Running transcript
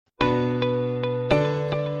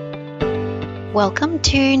Welcome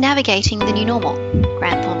to Navigating the New Normal,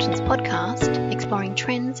 Grant Thornton's podcast exploring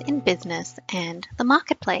trends in business and the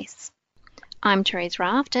marketplace. I'm Therese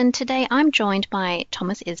Raft, and today I'm joined by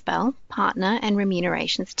Thomas Isbell, partner and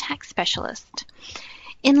remunerations tax specialist.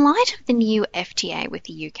 In light of the new FTA with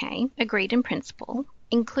the UK, agreed in principle,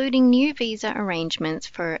 including new visa arrangements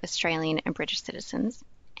for Australian and British citizens,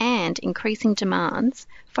 and increasing demands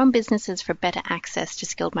from businesses for better access to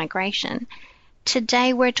skilled migration,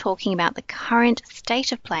 today we're talking about the current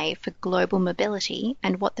state of play for global mobility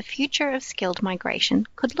and what the future of skilled migration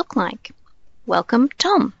could look like. Welcome,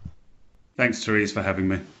 Tom. Thanks, Therese, for having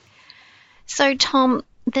me. So, Tom,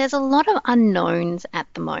 there's a lot of unknowns at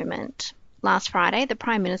the moment. Last Friday, the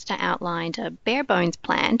Prime Minister outlined a bare-bones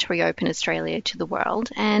plan to reopen Australia to the world,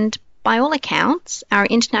 and by all accounts, our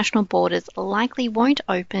international borders likely won't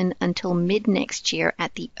open until mid-next year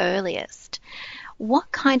at the earliest.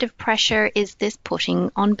 What kind of pressure is this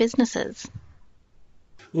putting on businesses?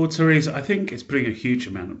 Well, Therese, I think it's putting a huge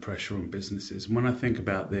amount of pressure on businesses. When I think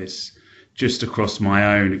about this, just across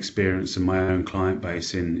my own experience and my own client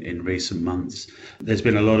base in recent months, there's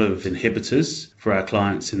been a lot of inhibitors for our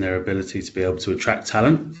clients in their ability to be able to attract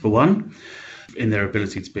talent, for one, in their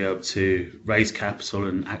ability to be able to raise capital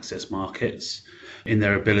and access markets, in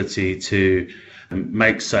their ability to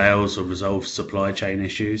make sales or resolve supply chain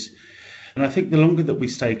issues. And I think the longer that we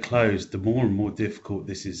stay closed, the more and more difficult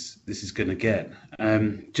this is going to get.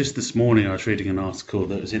 Just this morning, I was reading an article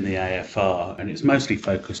that was in the AFR, and it's mostly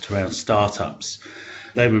focused around startups.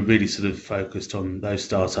 They were really sort of focused on those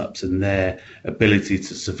startups and their ability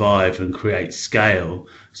to survive and create scale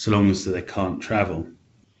so long as they can't travel.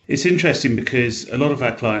 It's interesting because a lot of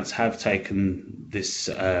our clients have taken this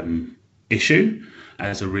issue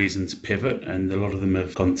as a reason to pivot, and a lot of them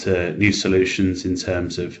have gone to new solutions in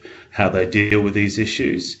terms of how they deal with these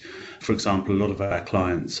issues. For example, a lot of our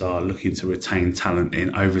clients are looking to retain talent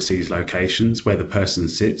in overseas locations where the person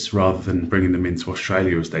sits rather than bringing them into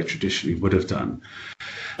Australia as they traditionally would have done.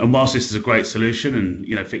 And whilst this is a great solution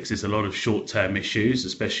and, fixes a lot of short-term issues,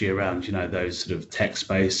 especially around, those sort of tech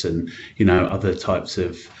space and, other types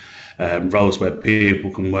of roles where people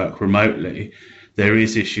can work remotely, there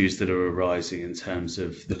is issues that are arising in terms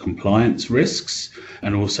of the compliance risks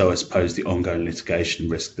and also, I suppose, the ongoing litigation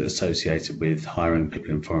risk that's associated with hiring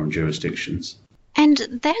people in foreign jurisdictions. And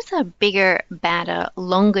there's a bigger, badder,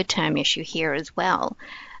 longer-term issue here as well.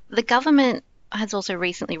 The government has also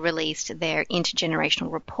recently released their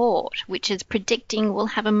intergenerational report, which is predicting we'll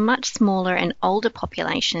have a much smaller and older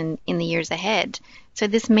population in the years ahead. So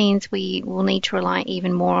this means we will need to rely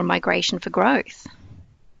even more on migration for growth.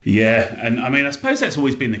 Yeah, and I suppose that's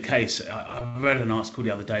always been the case. I read an article the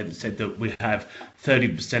other day that said that we have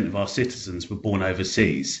 30% of our citizens were born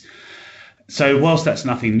overseas. So whilst that's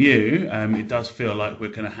nothing new, it does feel like we're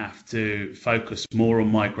going to have to focus more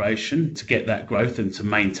on migration to get that growth and to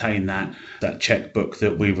maintain that checkbook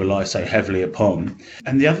that we rely so heavily upon.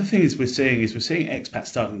 And the other thing we're seeing expats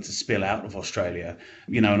starting to spill out of Australia,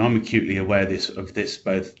 and I'm acutely aware of this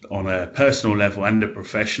both on a personal level and a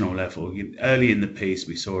professional level. Early in the piece,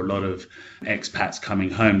 we saw a lot of expats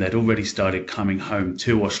coming home. They'd already started coming home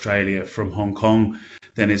to Australia from Hong Kong.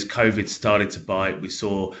 Then as COVID started to bite, we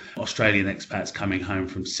saw Australian expats coming home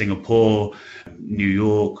from Singapore, New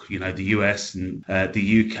York, the US and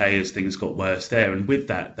the UK as things got worse there. And with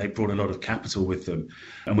that, they brought a lot of capital with them.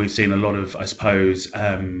 And we've seen a lot of, I suppose,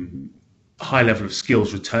 high level of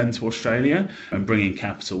skills return to Australia and bringing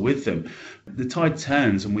capital with them. The tide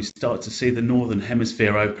turns and we start to see the Northern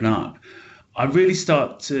Hemisphere open up. I really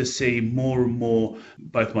start to see more and more,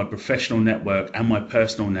 both my professional network and my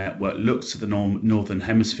personal network looks to the Northern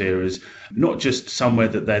Hemisphere as not just somewhere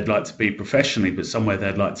that they'd like to be professionally, but somewhere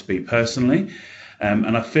they'd like to be personally.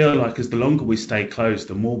 And I feel like as the longer we stay closed,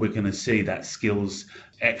 the more we're going to see that skills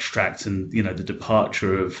extract and, the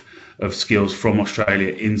departure of skills from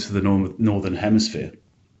Australia into the Northern Hemisphere.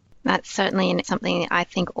 That's certainly something I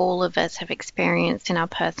think all of us have experienced in our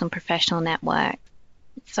personal professional network.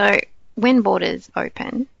 So when borders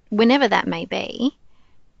open, whenever that may be,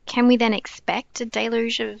 can we then expect a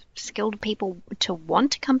deluge of skilled people to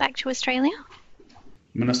want to come back to Australia?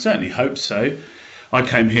 I certainly hope so. I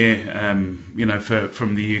came here,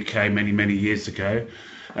 from the UK many, many years ago,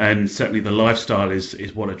 and certainly the lifestyle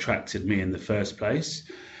is what attracted me in the first place.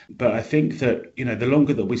 But I think that, the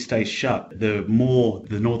longer that we stay shut, the more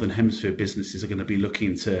the Northern Hemisphere businesses are going to be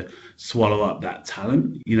looking to swallow up that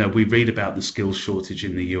talent. We read about the skills shortage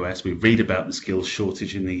in the US. We read about the skills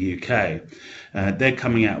shortage in the UK. They're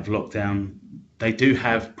coming out of lockdown. They do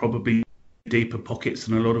have probably deeper pockets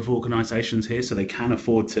than a lot of organisations here, so they can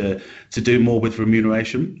afford to do more with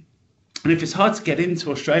remuneration. And if it's hard to get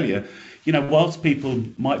into Australia, whilst people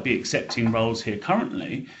might be accepting roles here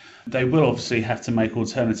currently, they will obviously have to make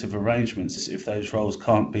alternative arrangements if those roles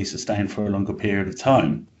can't be sustained for a longer period of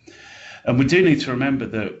time. And we do need to remember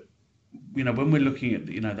that, when we're looking at,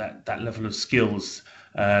 that level of skills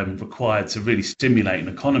required to really stimulate an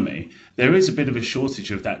economy, there is a bit of a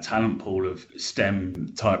shortage of that talent pool of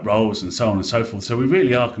STEM type roles and so on and so forth. So we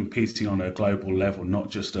really are competing on a global level, not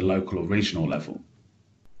just a local or regional level.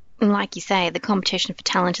 Like you say, the competition for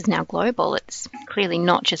talent is now global. It's clearly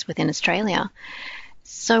not just within Australia.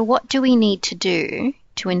 So what do we need to do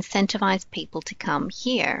to incentivize people to come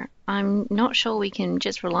here? I'm not sure we can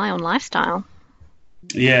just rely on lifestyle.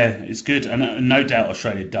 Yeah, it's good. And no doubt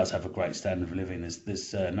Australia does have a great standard of living.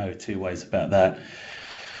 There's no two ways about that.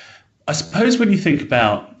 I suppose when you think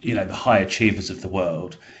about, the high achievers of the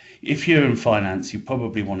world, if you're in finance, you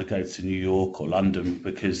probably want to go to New York or London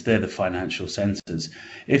because they're the financial centres.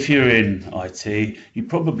 If you're in IT, you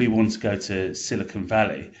probably want to go to Silicon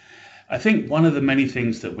Valley. I think one of the many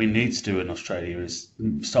things that we need to do in Australia is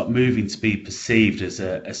start moving to be perceived as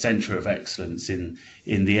a centre of excellence in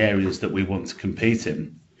the areas that we want to compete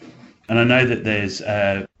in. And I know that there's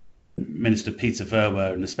Minister Peter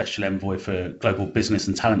Verwer, and the Special Envoy for Global Business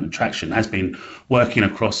and Talent Attraction, has been working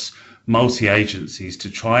across multi-agencies to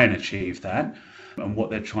try and achieve that. And what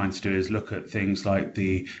they're trying to do is look at things like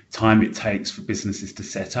the time it takes for businesses to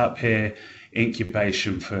set up here,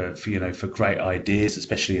 incubation for great ideas,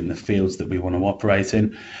 especially in the fields that we want to operate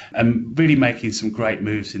in, and really making some great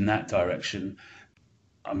moves in that direction.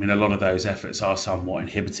 I mean, a lot of those efforts are somewhat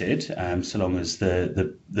inhibited, so long as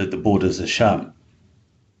the borders are shut.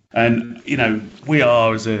 And we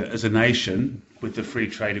are as a nation, with the free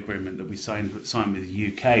trade agreement that we signed with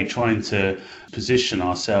the UK, trying to position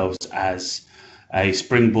ourselves as a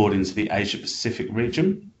springboard into the Asia Pacific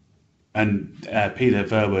region. And Peter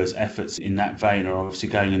Verwer's efforts in that vein are obviously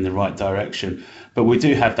going in the right direction. But we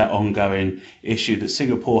do have that ongoing issue that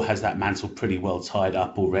Singapore has that mantle pretty well tied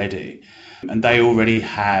up already. And they already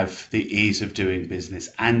have the ease of doing business,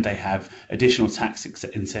 and they have additional tax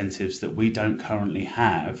incentives that we don't currently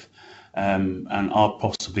have, and are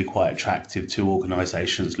possibly quite attractive to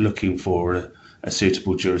organisations looking for a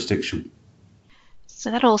suitable jurisdiction. So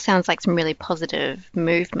that all sounds like some really positive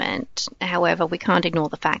movement. However, we can't ignore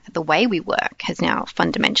the fact that the way we work has now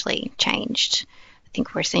fundamentally changed. I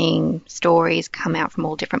think we're seeing stories come out from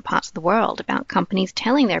all different parts of the world about companies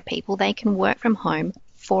telling their people they can work from home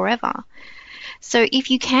forever. So if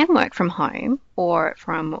you can work from home or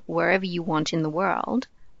from wherever you want in the world,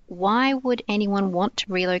 why would anyone want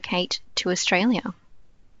to relocate to Australia?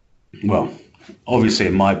 Well, obviously,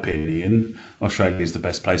 in my opinion, Australia is the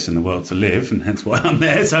best place in the world to live, and hence why I'm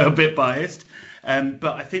there, so a bit biased.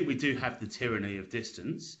 But I think we do have the tyranny of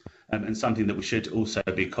distance, and something that we should also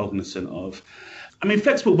be cognizant of. I mean,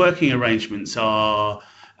 flexible working arrangements are,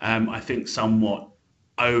 I think, somewhat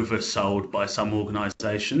oversold by some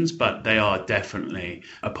organisations, but they are definitely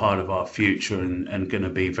a part of our future and going to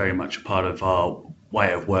be very much a part of our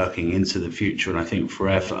way of working into the future, and I think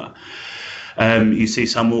forever. You see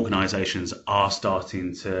some organisations are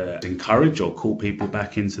starting to encourage or call people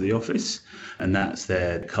back into the office, and that's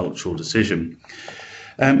their cultural decision.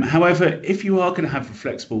 However, if you are going to have a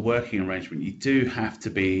flexible working arrangement, you do have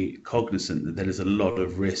to be cognizant that there is a lot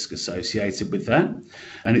of risk associated with that.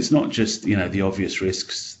 And it's not just, the obvious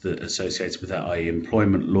risks that are associated with that, i.e.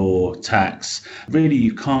 employment law, tax. Really,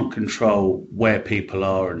 you can't control where people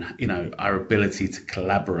are and, our ability to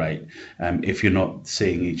collaborate if you're not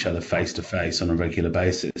seeing each other face to face on a regular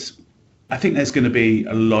basis. I think there's going to be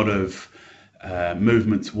a lot of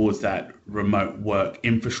movement towards that remote work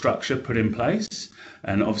infrastructure put in place.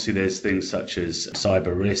 And obviously there's things such as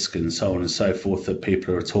cyber risk and so on and so forth that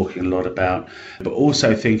people are talking a lot about, but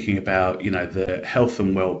also thinking about, the health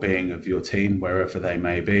and well-being of your team, wherever they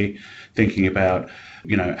may be, thinking about,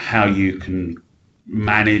 how you can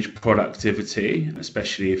manage productivity,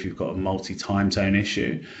 especially if you've got a multi-time zone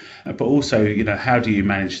issue, but also, how do you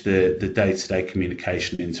manage the day-to-day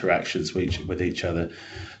communication interactions with each other.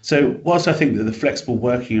 So whilst I think that the flexible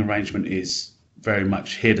working arrangement is very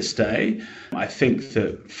much here to stay, I think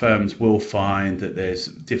that firms will find that there's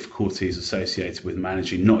difficulties associated with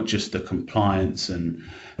managing not just the compliance and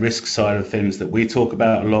risk side of things that we talk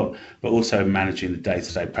about a lot, but also managing the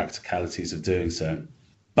day-to-day practicalities of doing so.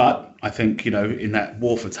 But I think, in that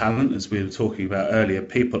war for talent, as we were talking about earlier,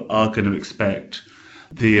 people are going to expect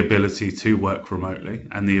the ability to work remotely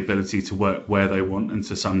and the ability to work where they want and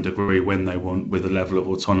to some degree when they want, with a level of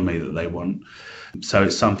autonomy that they want. So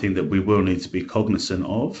it's something that we will need to be cognizant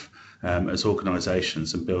of as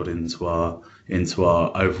organisations and build into our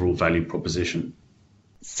overall value proposition.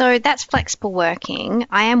 So that's flexible working.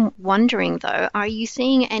 I am wondering though, are you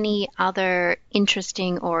seeing any other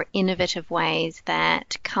interesting or innovative ways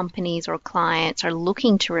that companies or clients are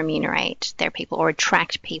looking to remunerate their people or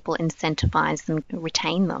attract people, incentivize them,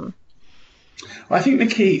 retain them? I think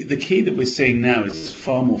the key that we're seeing now is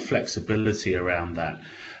far more flexibility around that.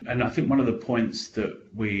 And I think one of the points that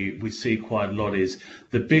we see quite a lot is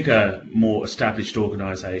the bigger, more established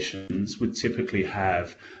organisations would typically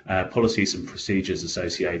have policies and procedures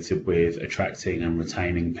associated with attracting and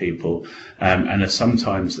retaining people, and are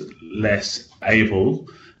sometimes less able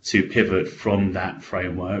to pivot from that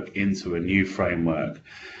framework into a new framework.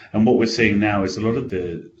 And what we're seeing now is a lot of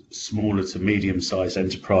the smaller to medium-sized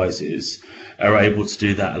enterprises are able to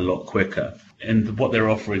do that a lot quicker. And what they're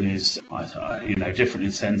offering is, different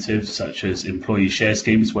incentives such as employee share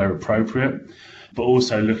schemes where appropriate, but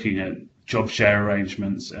also looking at job share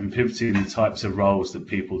arrangements and pivoting the types of roles that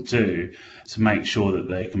people do to make sure that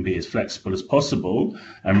they can be as flexible as possible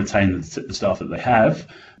and retain the staff that they have,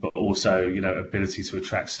 but also, ability to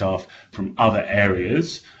attract staff from other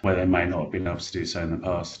areas where they may not have been able to do so in the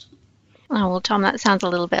past. Oh, well, Tom, that sounds a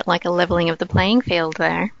little bit like a leveling of the playing field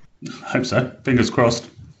there. I hope so. Fingers crossed.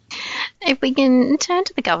 If we can turn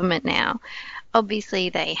to the government now, obviously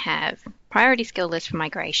they have priority skill list for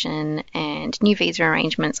migration and new visa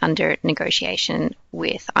arrangements under negotiation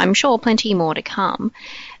with, I'm sure, plenty more to come.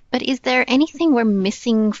 But is there anything we're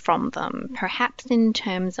missing from them, perhaps in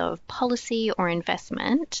terms of policy or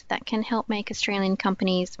investment, that can help make Australian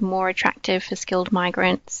companies more attractive for skilled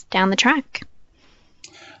migrants down the track?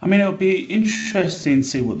 I mean, it'll be interesting to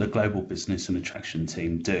see what the global business and attraction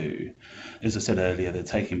team do. As I said earlier, they're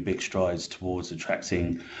taking big strides towards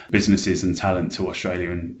attracting businesses and talent to Australia.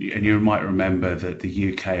 And you might remember that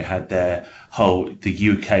the UK had the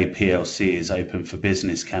UK PLC is open for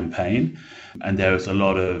business campaign. And there was a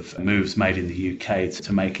lot of moves made in the UK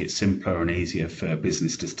to make it simpler and easier for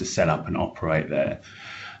businesses to set up and operate there.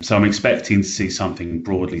 So I'm expecting to see something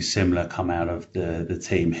broadly similar come out of the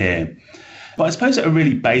team here. But I suppose at a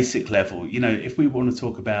really basic level, if we want to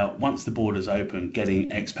talk about once the borders open,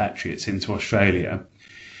 getting expatriates into Australia,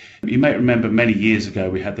 you may remember many years ago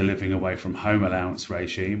we had the living away from home allowance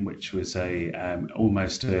regime, which was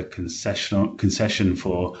almost a concession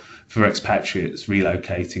for expatriates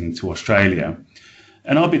relocating to Australia.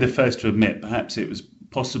 And I'll be the first to admit perhaps it was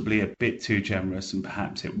possibly a bit too generous, and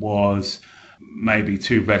perhaps it was maybe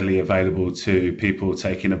too readily available to people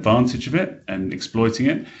taking advantage of it and exploiting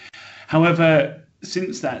it. However,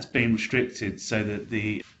 since that's been restricted so that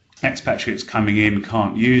the expatriates coming in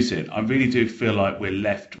can't use it, I really do feel like we're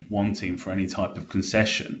left wanting for any type of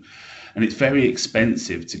concession. And it's very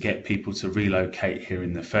expensive to get people to relocate here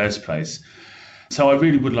in the first place. So I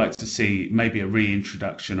really would like to see maybe a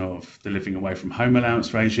reintroduction of the living away from home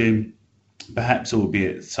allowance regime, perhaps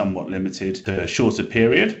albeit somewhat limited to a shorter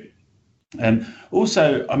period. And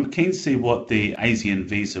also, I'm keen to see what the ASEAN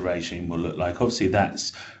visa regime will look like. Obviously,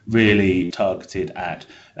 that's really targeted at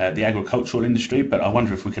the agricultural industry, but I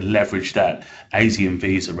wonder if we could leverage that ASEAN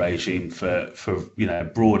visa regime for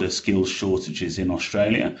broader skills shortages in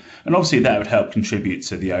Australia. And obviously, that would help contribute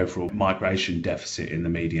to the overall migration deficit in the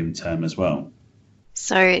medium term as well.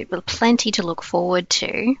 So, plenty to look forward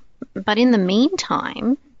to. But in the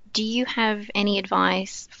meantime, do you have any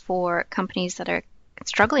advice for companies that are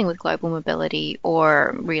struggling with global mobility,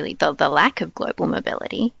 or really the lack of global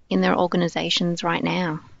mobility in their organisations right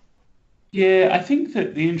now? Yeah, I think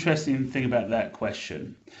that the interesting thing about that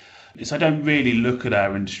question is I don't really look at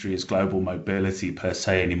our industry as global mobility per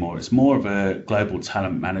se anymore. It's more of a global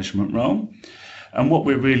talent management role. And what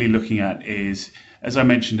we're really looking at is, as I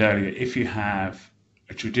mentioned earlier, if you have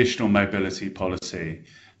a traditional mobility policy,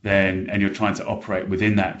 and you're trying to operate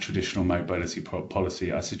within that traditional mobility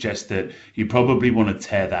policy, I suggest that you probably want to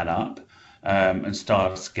tear that up and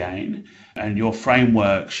start again. And your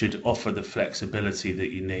framework should offer the flexibility that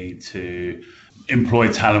you need to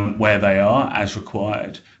employ talent where they are as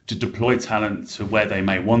required, to deploy talent to where they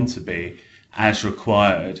may want to be as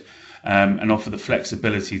required, and offer the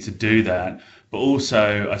flexibility to do that, but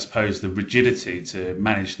also, I suppose, the rigidity to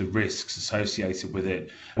manage the risks associated with it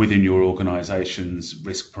within your organisation's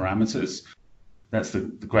risk parameters. That's the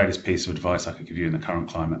greatest piece of advice I could give you in the current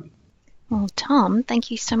climate. Well, Tom,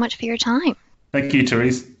 thank you so much for your time. Thank you,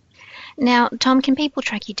 Therese. Now, Tom, can people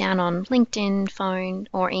track you down on LinkedIn, phone,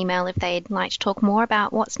 or email if they'd like to talk more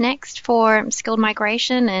about what's next for skilled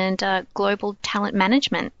migration and global talent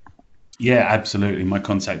management? Yeah, absolutely. My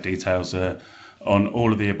contact details are on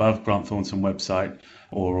all of the above, Grant Thornton website,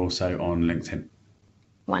 or also on LinkedIn.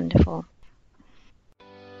 Wonderful.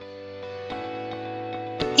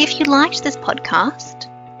 If you liked this podcast,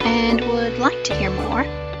 and would like to hear more,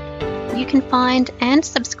 you can find and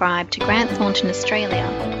subscribe to Grant Thornton Australia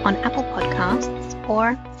on Apple Podcasts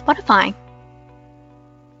or Spotify.